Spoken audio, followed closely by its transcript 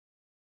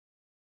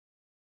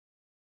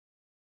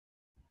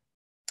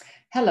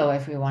Hello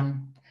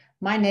everyone,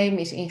 my name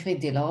is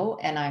Ingrid Dillo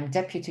and I'm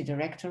Deputy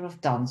Director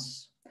of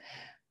DANS.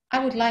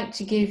 I would like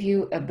to give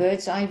you a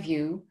bird's eye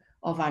view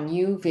of our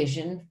new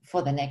vision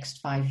for the next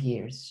 5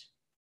 years.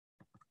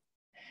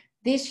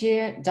 This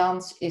year,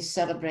 DANS is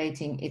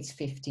celebrating its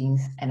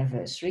 15th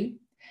anniversary,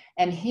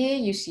 and here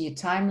you see a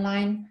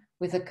timeline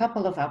with a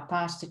couple of our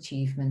past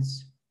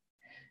achievements.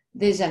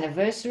 This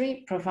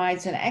anniversary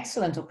provides an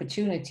excellent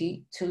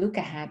opportunity to look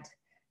ahead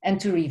and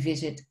to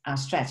revisit our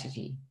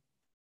strategy.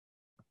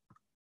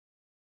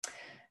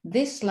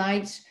 This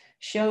slide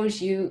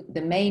shows you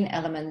the main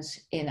elements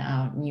in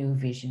our new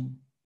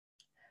vision.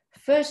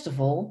 First of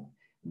all,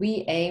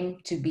 we aim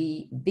to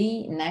be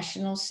the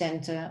national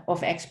center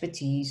of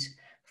expertise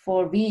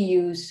for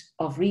reuse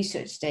of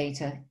research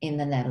data in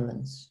the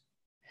Netherlands.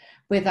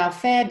 With our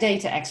Fair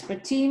Data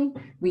Expert team,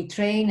 we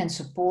train and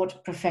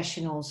support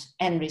professionals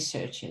and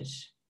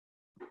researchers.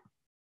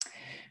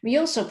 We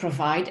also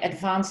provide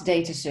advanced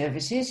data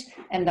services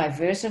and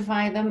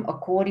diversify them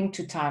according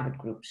to target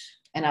groups.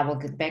 And I will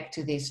get back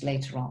to this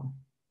later on.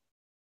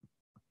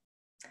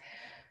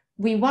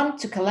 We want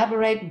to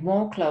collaborate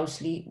more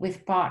closely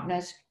with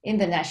partners in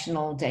the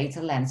national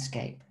data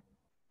landscape.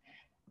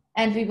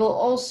 And we will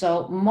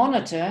also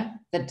monitor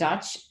the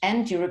Dutch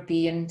and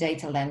European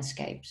data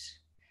landscapes.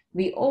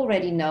 We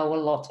already know a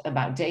lot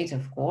about data,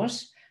 of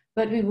course,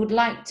 but we would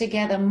like to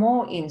gather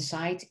more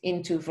insight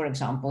into, for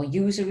example,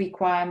 user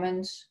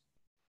requirements,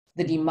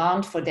 the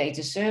demand for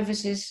data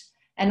services,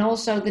 and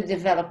also the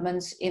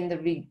developments in the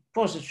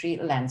repository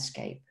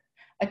landscape,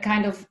 a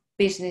kind of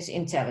business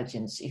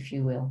intelligence, if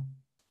you will.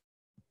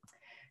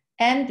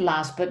 And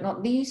last but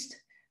not least,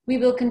 we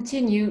will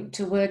continue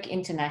to work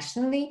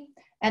internationally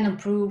and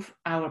improve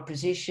our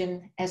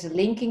position as a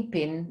linking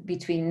pin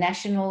between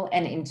national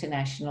and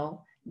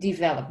international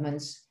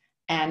developments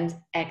and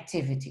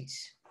activities.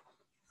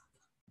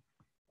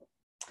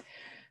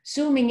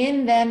 Zooming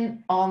in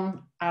then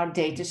on our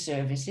data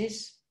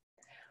services,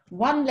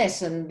 one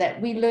lesson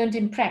that we learned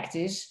in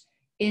practice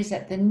is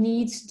that the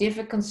needs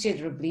differ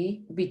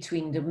considerably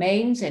between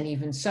domains and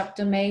even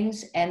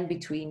subdomains and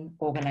between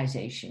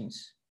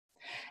organizations.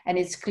 And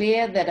it's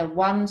clear that a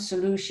one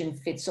solution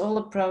fits all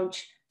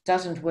approach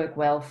doesn't work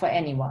well for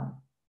anyone.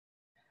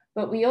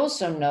 But we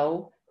also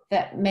know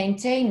that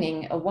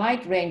maintaining a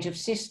wide range of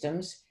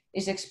systems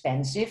is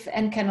expensive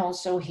and can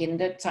also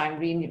hinder time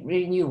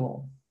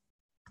renewal.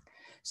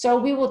 So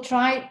we will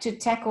try to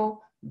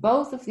tackle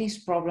both of these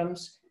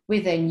problems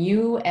with a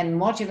new and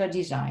modular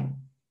design.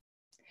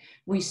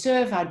 We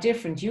serve our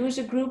different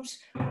user groups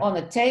on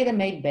a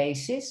tailor-made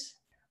basis,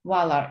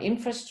 while our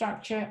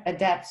infrastructure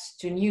adapts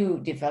to new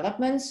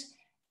developments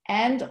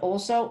and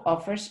also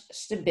offers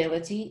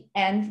stability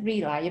and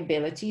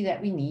reliability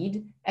that we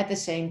need at the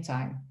same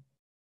time.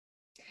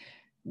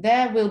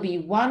 There will be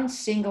one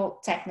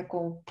single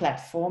technical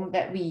platform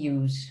that we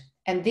use,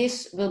 and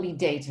this will be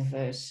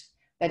Dataverse,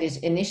 that is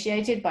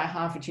initiated by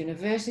Harvard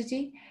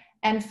University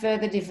and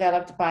further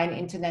developed by an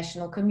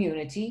international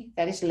community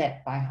that is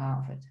led by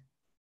Harvard.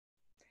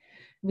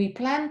 We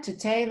plan to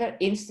tailor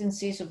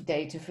instances of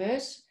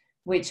Dataverse,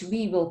 which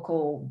we will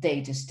call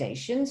data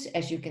stations,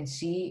 as you can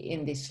see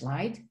in this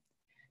slide,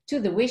 to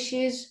the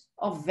wishes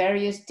of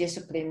various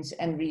disciplines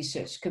and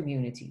research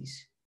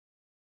communities.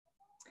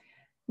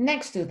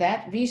 Next to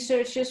that,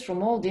 researchers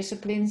from all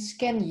disciplines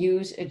can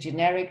use a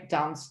generic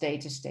DANS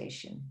data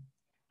station.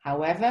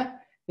 However,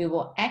 we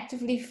will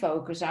actively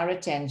focus our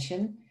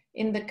attention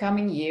in the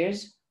coming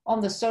years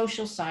on the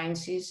social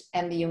sciences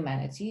and the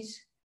humanities,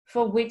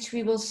 for which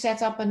we will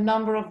set up a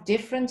number of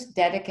different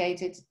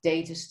dedicated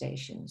data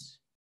stations.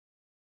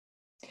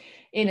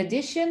 In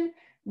addition,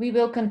 we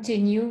will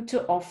continue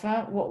to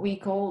offer what we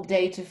call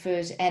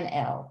Dataverse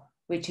NL,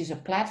 which is a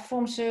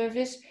platform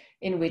service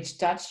in which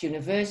Dutch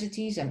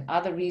universities and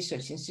other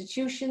research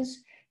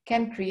institutions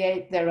can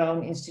create their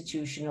own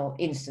institutional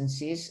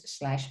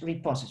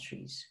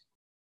instances/repositories.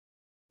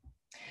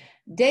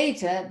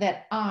 Data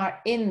that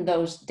are in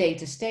those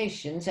data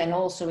stations and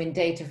also in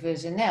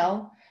Dataverse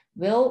NL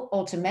will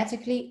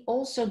automatically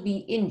also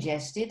be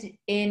ingested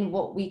in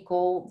what we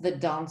call the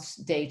DANS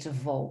data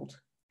vault.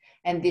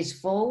 And this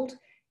vault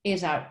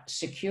is our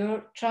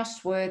secure,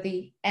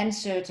 trustworthy, and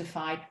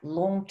certified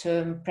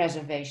long-term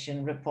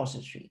preservation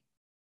repository.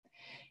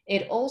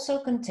 It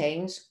also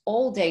contains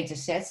all data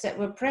sets that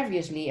were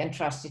previously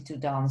entrusted to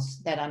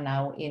DANS that are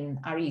now in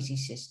our EASY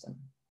system.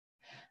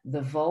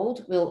 The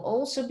vault will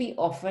also be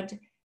offered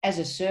as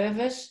a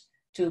service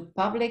to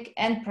public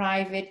and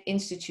private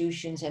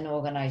institutions and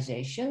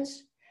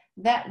organizations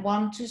that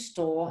want to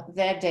store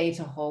their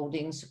data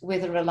holdings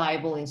with a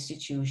reliable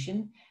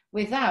institution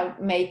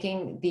without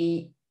making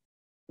the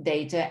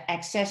data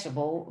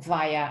accessible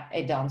via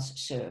a DANS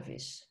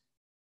service.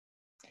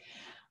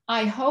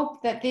 I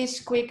hope that this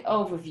quick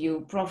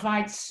overview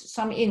provides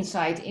some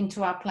insight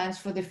into our plans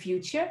for the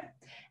future,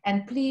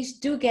 and please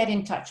do get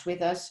in touch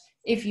with us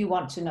if you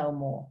want to know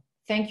more.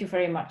 Thank you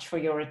very much for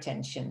your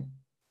attention.